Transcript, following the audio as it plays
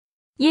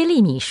耶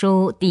利米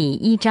书第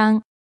1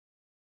章。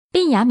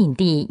便雅悯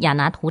地亚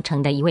拿图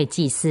城的一位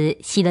祭司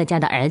希勒家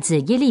的儿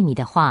子耶利米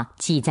的话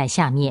记在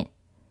下面。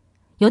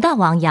犹大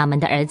王亚门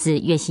的儿子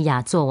约西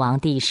亚作王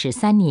第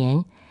13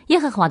年，耶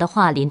和华的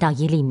话临到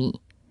耶利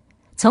米。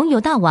从犹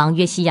大王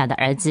约西亚的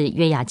儿子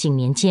约雅敬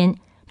年间，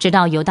直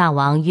到犹大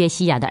王约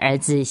西亚的儿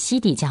子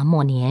西底家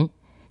末年，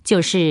就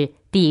是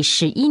第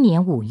11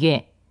年5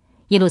月，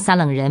耶路撒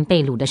冷人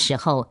被掳的时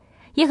候，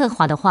耶和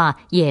华的话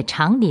也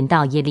常临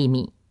到耶利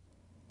米。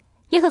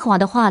耶和华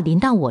的话临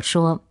到我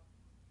说，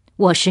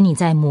我使你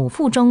在母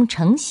腹中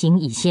成形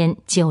以先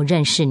就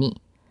认识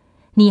你，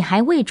你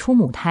还未出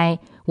母胎，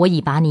我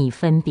已把你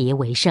分别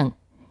为圣，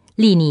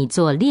立你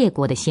做列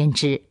国的先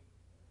知。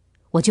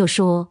我就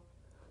说，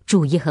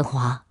主耶和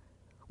华，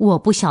我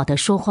不晓得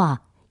说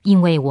话，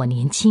因为我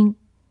年轻。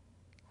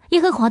耶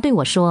和华对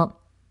我说，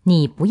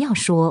你不要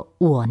说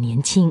我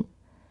年轻，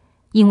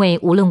因为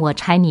无论我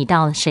差你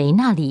到谁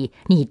那里，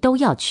你都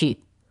要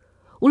去，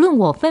无论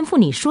我吩咐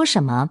你说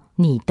什么，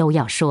你都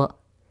要说。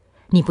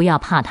你不要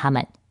怕他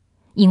们，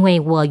因为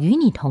我与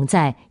你同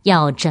在，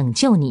要拯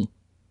救你。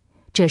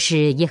这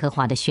是耶和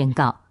华的宣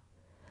告。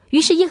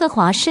于是耶和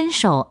华伸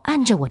手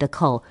按着我的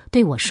口，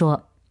对我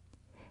说，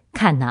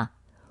看哪，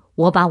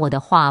我把我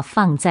的话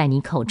放在你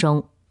口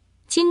中。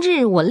今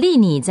日我立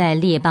你在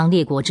列邦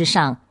列国之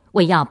上，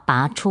为要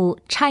拔出、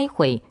拆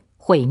毁、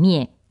毁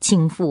灭、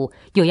倾覆，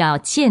又要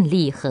建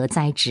立和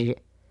栽植。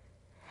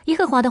耶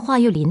和华的话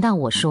又临到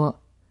我说，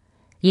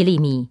耶利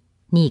米，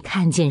你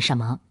看见什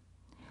么？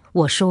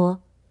我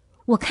说，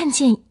我看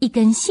见一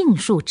根杏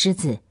树枝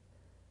子。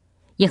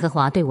耶和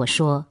华对我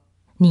说，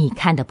你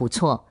看得不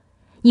错，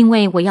因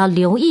为我要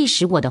留意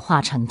使我的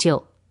话成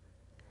就。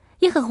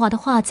耶和华的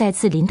话再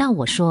次临到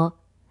我说，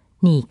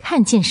你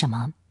看见什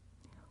么？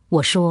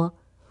我说，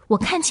我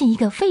看见一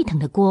个沸腾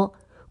的锅，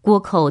锅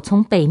口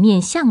从北面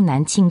向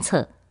南倾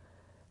侧。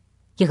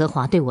耶和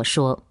华对我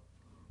说，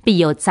必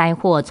有灾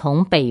祸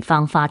从北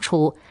方发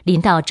出，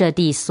临到这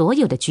地所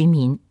有的居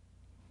民。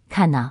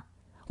看哪，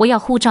我要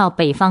呼召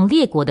北方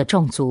列国的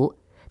众族，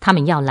他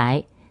们要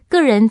来，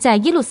个人在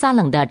耶路撒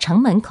冷的城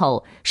门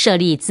口设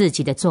立自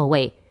己的座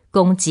位，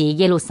攻击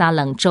耶路撒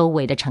冷周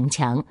围的城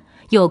墙，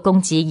又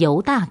攻击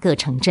犹大各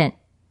城镇。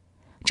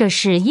这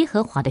是耶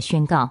和华的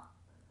宣告。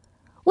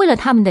为了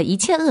他们的一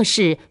切恶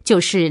事，就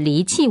是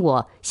离弃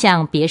我，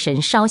向别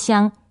神烧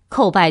香，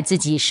叩拜自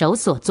己手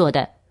所做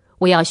的，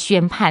我要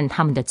宣判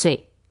他们的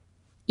罪。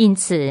因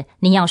此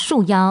你要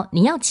束腰，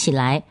你要起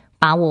来，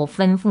把我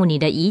吩咐你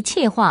的一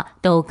切话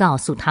都告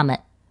诉他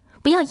们，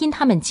不要因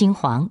他们惊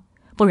惶，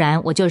不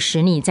然我就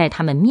使你在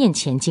他们面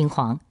前惊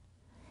惶。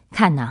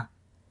看哪，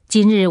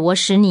今日我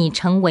使你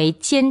成为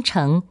坚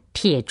城、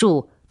铁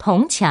柱、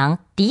铜墙，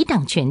抵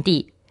挡全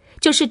地，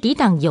就是抵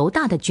挡犹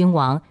大的君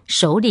王、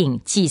首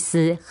领、祭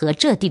司和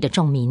这地的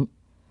众民。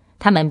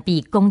他们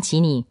必攻击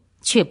你，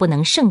却不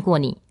能胜过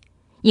你，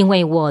因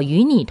为我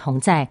与你同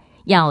在，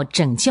要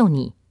拯救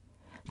你。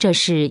这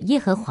是耶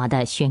和华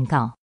的宣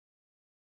告。